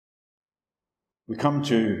We come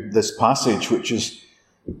to this passage, which is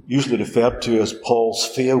usually referred to as Paul's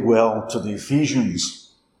farewell to the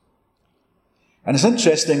Ephesians. And it's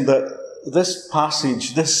interesting that this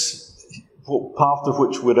passage, this part of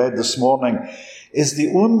which we read this morning, is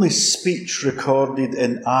the only speech recorded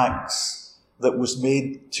in Acts that was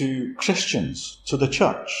made to Christians, to the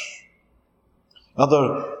church.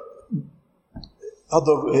 Other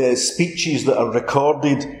speeches that are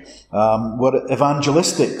recorded were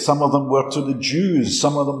evangelistic. Some of them were to the Jews.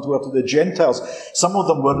 Some of them were to the Gentiles. Some of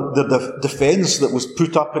them were the defense that was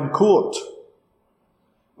put up in court.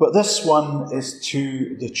 But this one is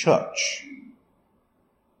to the church.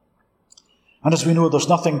 And as we know, there's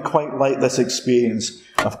nothing quite like this experience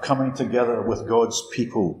of coming together with God's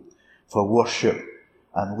people for worship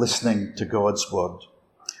and listening to God's word.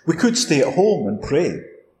 We could stay at home and pray.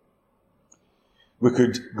 We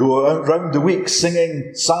could go around the week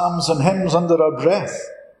singing psalms and hymns under our breath.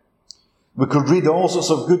 We could read all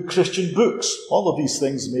sorts of good Christian books. All of these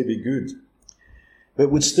things may be good,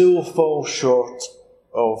 but would still fall short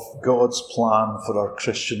of God's plan for our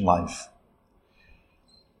Christian life.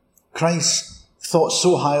 Christ thought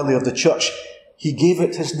so highly of the church, he gave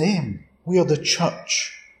it his name. We are the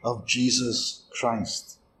church of Jesus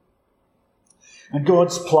Christ. And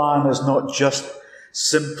God's plan is not just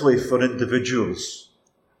simply for individuals,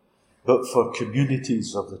 but for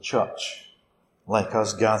communities of the church, like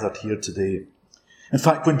us gathered here today. In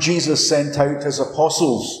fact, when Jesus sent out his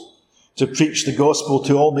apostles to preach the gospel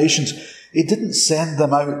to all nations, he didn't send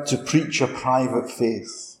them out to preach a private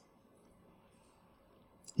faith.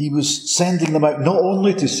 He was sending them out not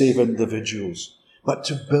only to save individuals, but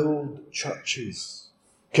to build churches,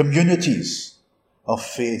 communities of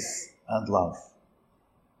faith and love.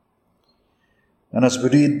 And as we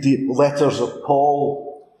read the letters of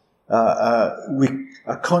Paul, we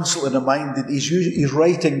are constantly reminded he's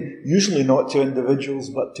writing usually not to individuals,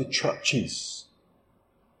 but to churches.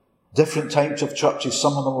 Different types of churches.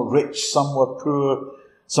 Some of them were rich, some were poor,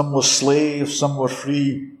 some were slaves, some were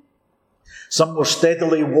free. Some were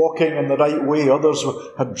steadily walking in the right way, others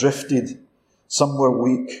had drifted. Some were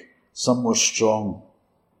weak, some were strong.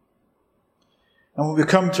 And when we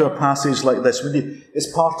come to a passage like this,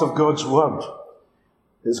 it's part of God's word.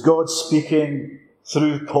 It's God speaking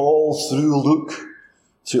through Paul, through Luke,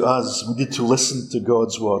 to us. We need to listen to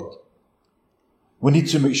God's word. We need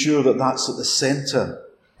to make sure that that's at the centre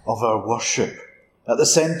of our worship, at the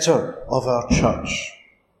centre of our church.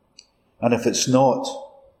 And if it's not,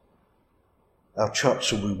 our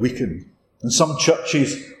church will be weakened. And some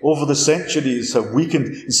churches over the centuries have weakened,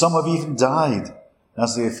 and some have even died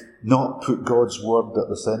as they've not put God's word at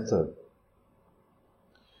the centre.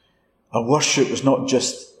 Our worship is not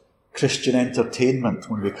just Christian entertainment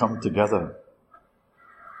when we come together.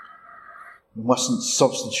 We mustn't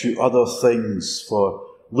substitute other things for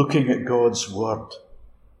looking at God's word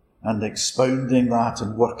and expounding that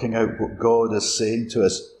and working out what God is saying to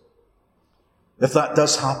us. If that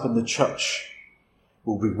does happen, the church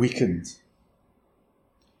will be weakened.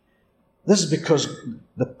 This is because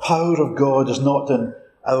the power of God is not in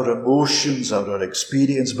our emotions or our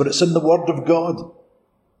experience, but it's in the word of God.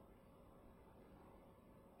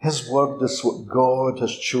 His word is what God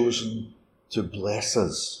has chosen to bless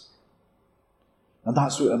us. And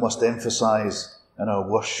that's what I must emphasize in our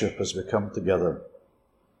worship as we come together.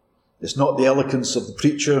 It's not the eloquence of the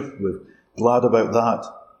preacher, we're glad about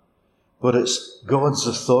that, but it's God's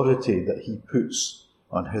authority that he puts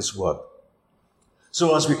on his word.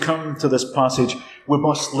 So as we come to this passage, we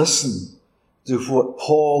must listen to what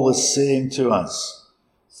Paul is saying to us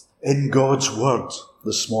in God's word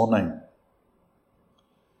this morning.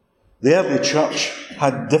 The early church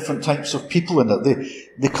had different types of people in it.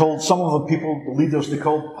 They called some of the people, the leaders, they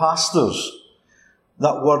called pastors.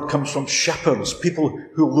 That word comes from shepherds, people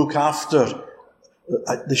who look after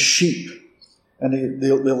the sheep. And they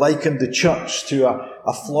likened the church to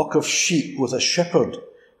a flock of sheep with a shepherd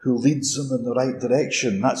who leads them in the right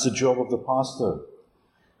direction. That's the job of the pastor.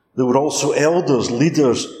 There were also elders,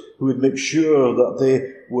 leaders, who would make sure that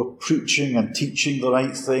they were preaching and teaching the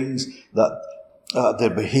right things, that their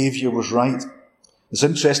behaviour was right. It's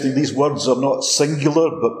interesting, these words are not singular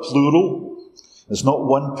but plural. It's not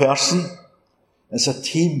one person. It's a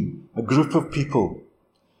team, a group of people.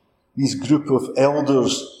 These group of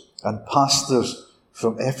elders and pastors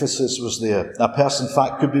from Ephesus was there. A person, in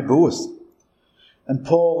fact, could be both. And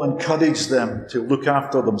Paul encouraged them to look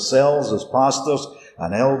after themselves as pastors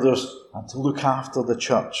and elders and to look after the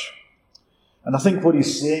church. And I think what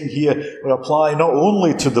he's saying here will apply not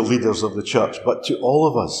only to the leaders of the church, but to all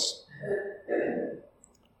of us.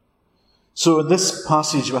 So in this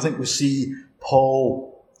passage, I think we see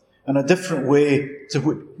Paul in a different way to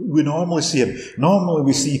what we normally see him. Normally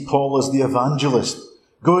we see Paul as the evangelist,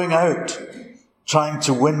 going out, trying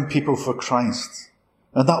to win people for Christ.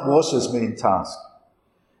 And that was his main task.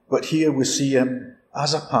 But here we see him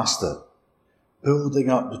as a pastor, building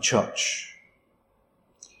up the church.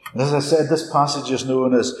 And as I said, this passage is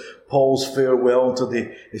known as Paul's farewell to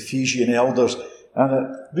the Ephesian elders, and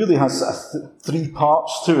it really has three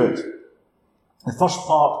parts to it. The first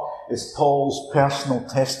part is Paul's personal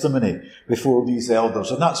testimony before these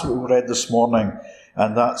elders, and that's what we read this morning,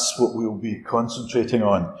 and that's what we'll be concentrating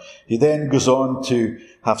on. He then goes on to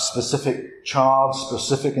have specific charge,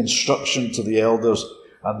 specific instruction to the elders,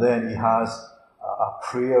 and then he has a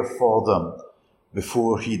prayer for them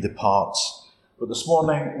before he departs. But this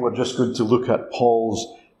morning we're just going to look at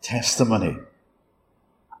Paul's testimony.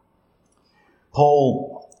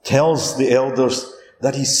 Paul tells the elders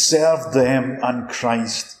that he served them and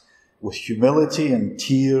Christ with humility and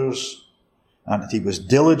tears, and that he was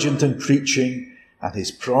diligent in preaching, and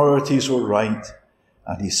his priorities were right,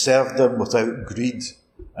 and he served them without greed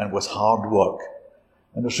and with hard work.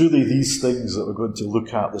 And it's really these things that we're going to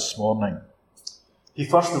look at this morning. He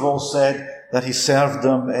first of all said that he served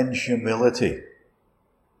them in humility.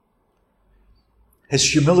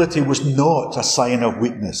 His humility was not a sign of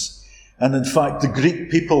weakness. And in fact, the Greek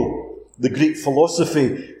people, the Greek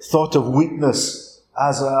philosophy thought of weakness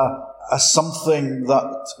as something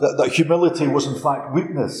that humility was in fact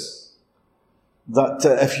weakness. That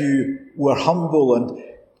if you were humble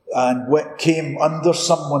and came under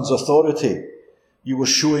someone's authority, you were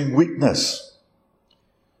showing weakness.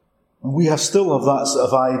 And we still have that sort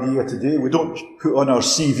of idea today. We don't put on our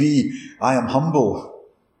CV, I am humble.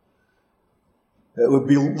 It would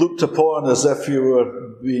be looked upon as if you were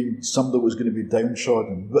being somebody that was going to be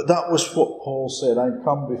downtrodden. But that was what Paul said, I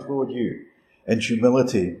come before you in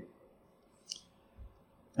humility.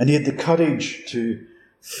 And he had the courage to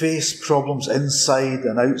face problems inside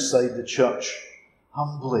and outside the church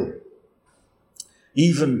humbly.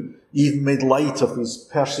 Even made light of his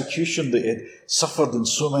persecution that he had suffered in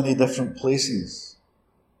so many different places.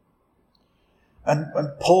 And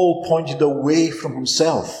Paul pointed away from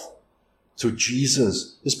himself to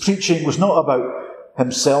Jesus. His preaching was not about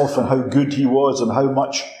himself and how good he was and how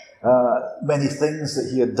many things that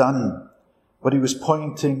he had done, but he was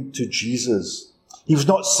pointing to Jesus. He was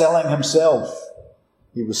not selling himself,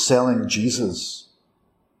 he was selling Jesus.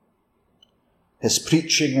 His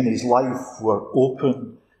preaching and his life were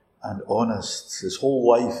open and honest. His whole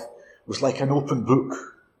life was like an open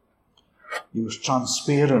book. He was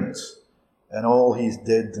transparent in all he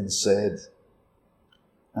did and said.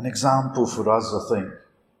 An example for us, I think,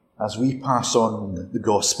 as we pass on the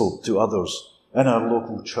gospel to others in our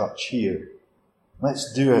local church here.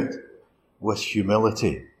 Let's do it with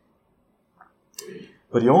humility.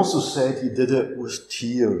 But he also said he did it with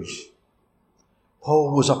tears.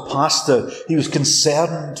 Paul was a pastor. He was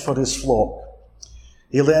concerned for his flock.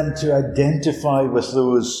 He learned to identify with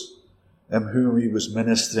those in whom he was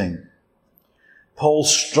ministering. Paul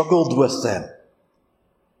struggled with them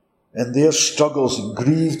in their struggles and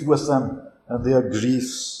grieved with them in their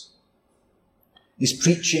griefs. His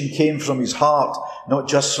preaching came from his heart, not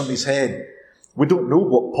just from his head. We don't know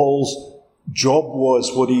what Paul's job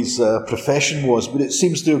was, what his profession was, but it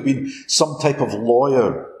seems to have been some type of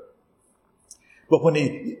lawyer. But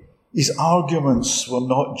when his arguments were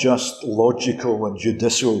not just logical and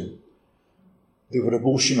judicial, they were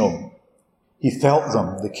emotional. He felt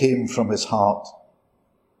them. They came from his heart.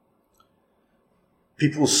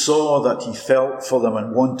 People saw that he felt for them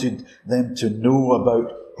and wanted them to know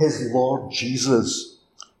about his Lord Jesus,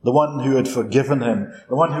 the one who had forgiven him,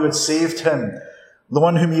 the one who had saved him, the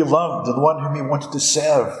one whom he loved, and the one whom he wanted to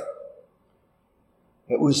serve.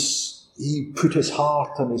 He put his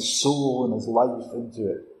heart and his soul and his life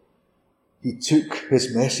into it. He took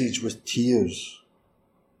his message with tears.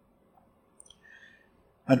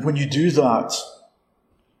 And when you do that,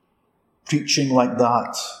 preaching like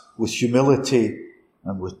that, with humility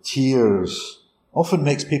and with tears, often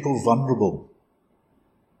makes people vulnerable.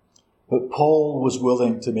 But Paul was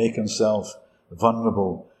willing to make himself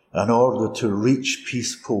vulnerable in order to reach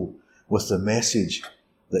people with the message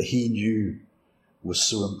that he knew was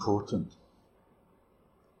so important.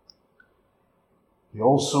 He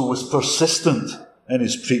also was persistent in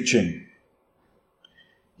his preaching.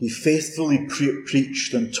 He faithfully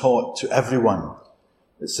preached and taught to everyone.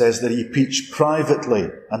 It says that he preached privately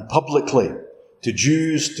and publicly to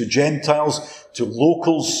Jews, to Gentiles, to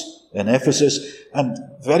locals in Ephesus, and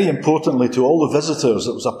very importantly to all the visitors.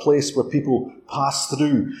 It was a place where people passed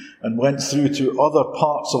through and went through to other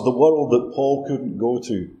parts of the world that Paul couldn't go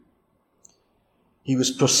to. He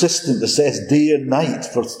was persistent, it says, day and night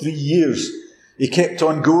for 3 years. He kept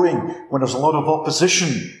on going when there was a lot of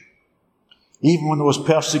opposition, even when there was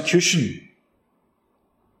persecution.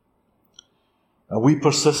 Are we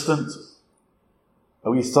persistent?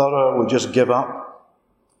 Are we thorough? Will we just give up?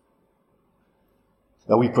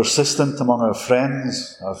 Are we persistent among our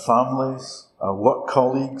friends, our families, our work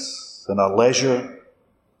colleagues, and our leisure?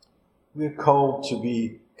 We are called to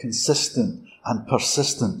be consistent and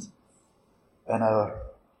persistent in our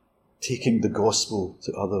taking the gospel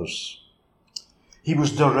to others. He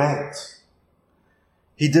was direct.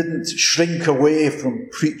 He didn't shrink away from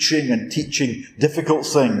preaching and teaching difficult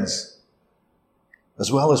things.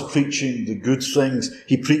 As well as preaching the good things,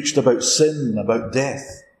 he preached about sin, about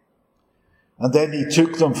death. And then he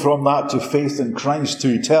took them from that to faith in Christ,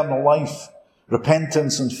 to eternal life,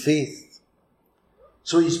 repentance and faith.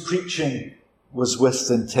 So his preaching was with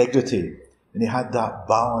integrity, and he had that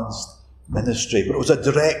balanced ministry. But it was a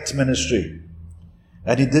direct ministry.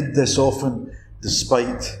 And he did this often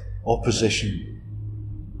despite opposition.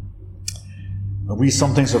 Are we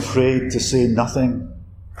sometimes afraid to say nothing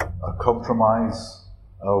or compromise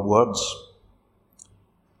our words?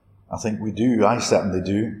 I think we do. I certainly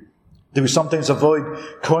do. Do we sometimes avoid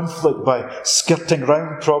conflict by skirting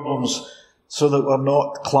round problems so that we're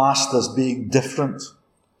not classed as being different?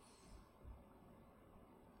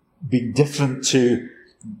 Being different to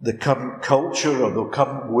the current culture or the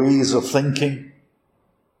current ways of thinking.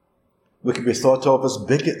 We can be thought of as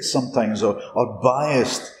bigots sometimes or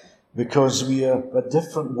biased because we are a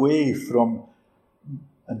different way from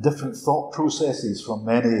and different thought processes from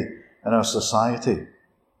many in our society.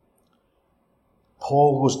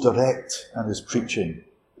 Paul was direct in his preaching,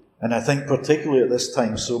 and I think particularly at this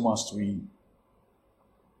time, so must we.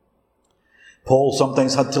 Paul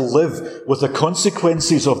sometimes had to live with the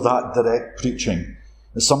consequences of that direct preaching.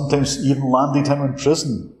 It sometimes even landed him in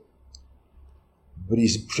prison. But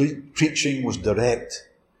his preaching was direct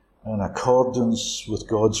in accordance with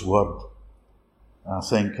God's word. I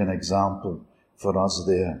think an example for us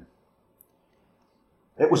there.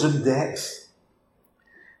 It was in depth.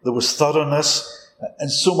 There was thoroughness,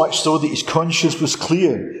 and so much so that his conscience was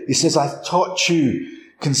clear. He says, I've taught you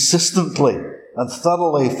consistently and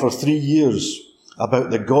thoroughly for 3 years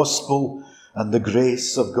about the gospel and the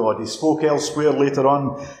grace of God. He spoke elsewhere later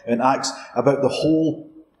on in Acts about the whole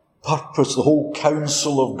purpose, the whole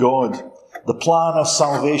counsel of God, the plan of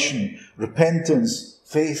salvation, repentance,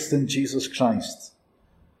 faith in Jesus Christ.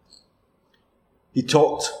 He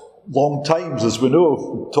talked long times, as we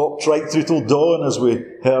know. He talked right through till dawn, as we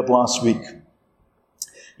heard last week.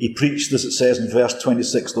 He preached, as it says in verse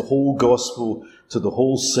 26, the whole gospel to the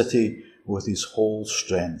whole city with his whole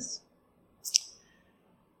strength.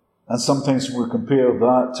 And sometimes when we compare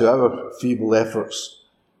that to our feeble efforts,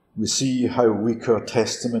 we see how weak our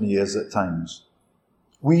testimony is at times.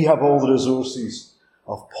 We have all the resources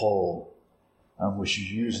of Paul, and we should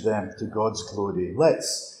use them to God's glory.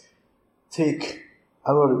 Let's take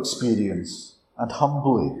our experience and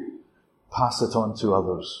humbly pass it on to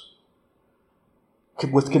others.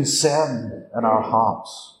 With concern in our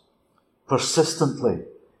hearts, persistently,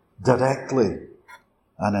 directly,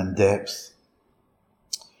 and in depth.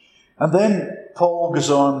 And then Paul goes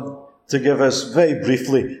on to give us, very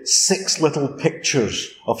briefly, 6 little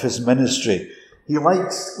pictures of his ministry. He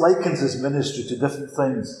likens his ministry to different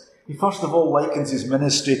things. He first of all likens his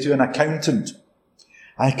ministry to an accountant.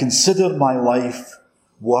 I consider my life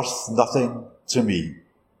worth nothing to me.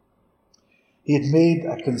 He had made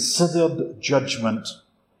a considered judgment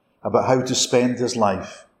about how to spend his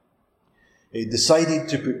life. He decided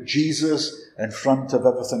to put Jesus in front of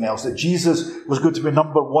everything else, that Jesus was going to be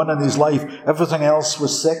number one in his life. Everything else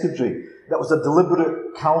was secondary. That was a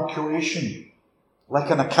deliberate calculation,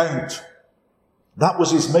 like an account. That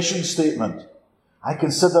was his mission statement. I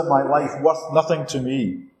consider my life worth nothing to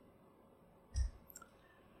me.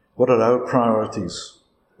 What are our priorities?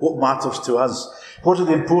 What matters to us? What are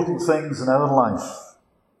the important things in our life?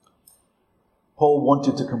 Paul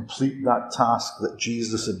wanted to complete that task that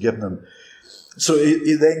Jesus had given him. So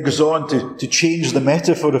he then goes on to change the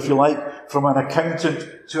metaphor, if you like, from an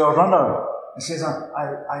accountant to a runner. He says,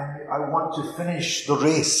 I want to finish the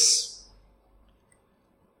race.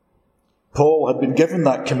 Paul had been given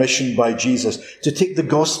that commission by Jesus to take the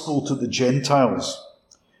gospel to the Gentiles,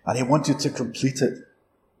 and he wanted to complete it.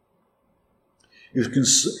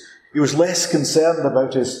 He was less concerned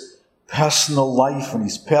about his personal life and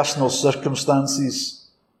his personal circumstances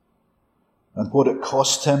and what it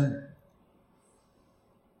cost him.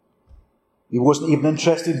 He wasn't even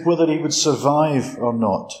interested in whether he would survive or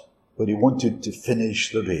not, but he wanted to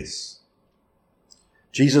finish the race.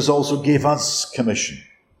 Jesus also gave us commission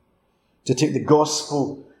to take the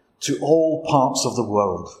gospel to all parts of the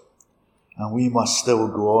world. And we must still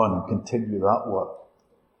go on and continue that work.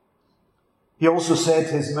 He also said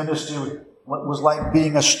his ministry was like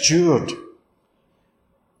being a steward.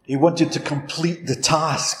 He wanted to complete the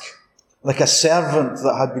task, like a servant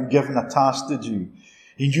that had been given a task to do.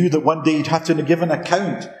 He knew that one day he'd have to give an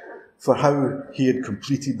account for how he had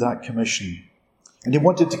completed that commission. And he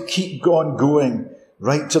wanted to keep on going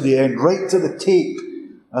right to the end, right to the tape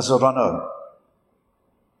as a runner.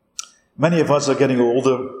 Many of us are getting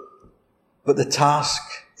older, but the task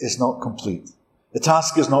is not complete. The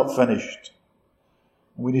task is not finished.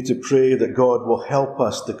 We need to pray that God will help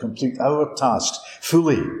us to complete our tasks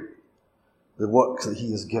fully, the work that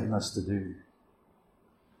he has given us to do.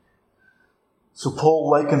 So Paul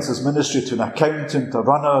likens his ministry to an accountant, a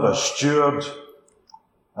runner, a steward,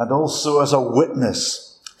 and also as a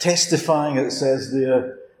witness, testifying, it says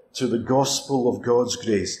there, to the gospel of God's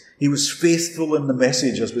grace. He was faithful in the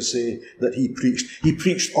message, as we say, that he preached. He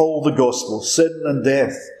preached all the gospel, sin and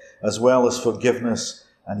death, as well as forgiveness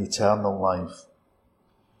and eternal life.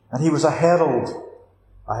 And he was a herald.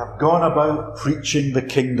 I have gone about preaching the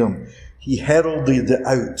kingdom. He heralded it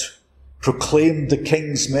out, proclaimed the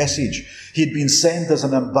king's message. He had been sent as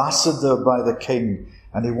an ambassador by the king,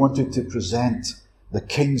 and he wanted to present the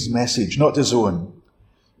king's message, not his own.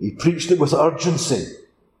 He preached it with urgency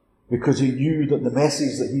because he knew that the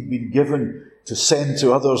message that he'd been given to send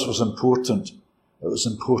to others was important. It was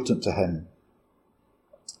important to him.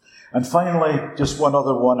 And finally, just one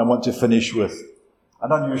other one I want to finish with,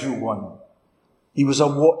 an unusual one. He was a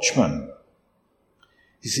watchman.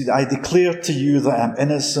 He said, I declare to you that I am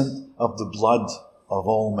innocent of the blood of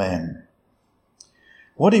all men.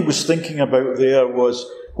 What he was thinking about there was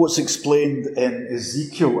what's explained in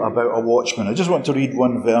Ezekiel about a watchman. I just want to read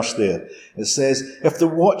one verse there. It says, if the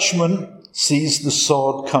watchman sees the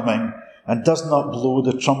sword coming and does not blow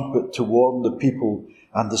the trumpet to warn the people,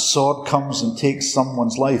 and the sword comes and takes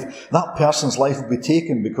someone's life, that person's life will be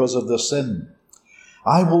taken because of their sin.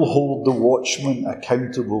 I will hold the watchman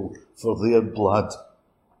accountable for their blood.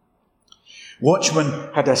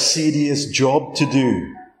 Watchmen had a serious job to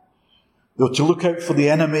do. They were to look out for the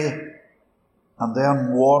enemy and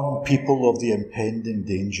then warn people of the impending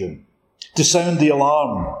danger, to sound the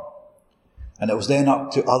alarm, and it was then up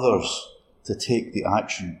to others to take the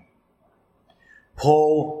action.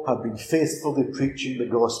 Paul had been faithfully preaching the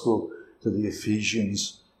gospel to the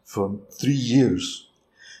Ephesians for 3 years.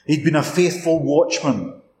 He'd been a faithful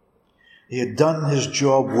watchman. He had done his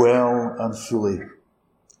job well and fully.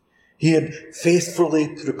 He had faithfully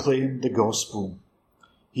proclaimed the gospel.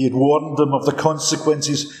 He had warned them of the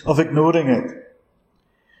consequences of ignoring it.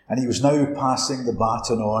 And he was now passing the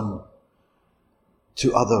baton on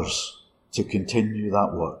to others to continue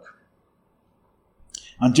that work.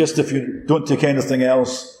 And just if you don't take anything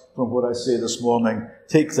else from what I say this morning,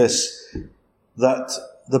 take this, that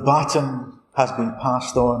the baton has been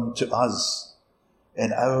passed on to us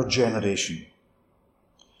in our generation.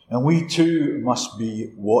 And we too must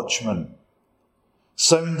be watchmen,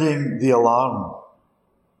 sounding the alarm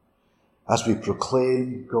as we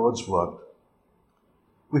proclaim God's word.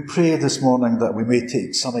 We pray this morning that we may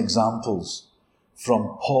take some examples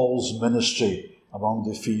from Paul's ministry among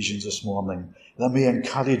the Ephesians this morning that may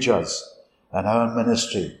encourage us in our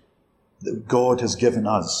ministry that God has given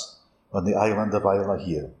us on the island of Isla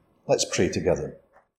here. Let's pray together.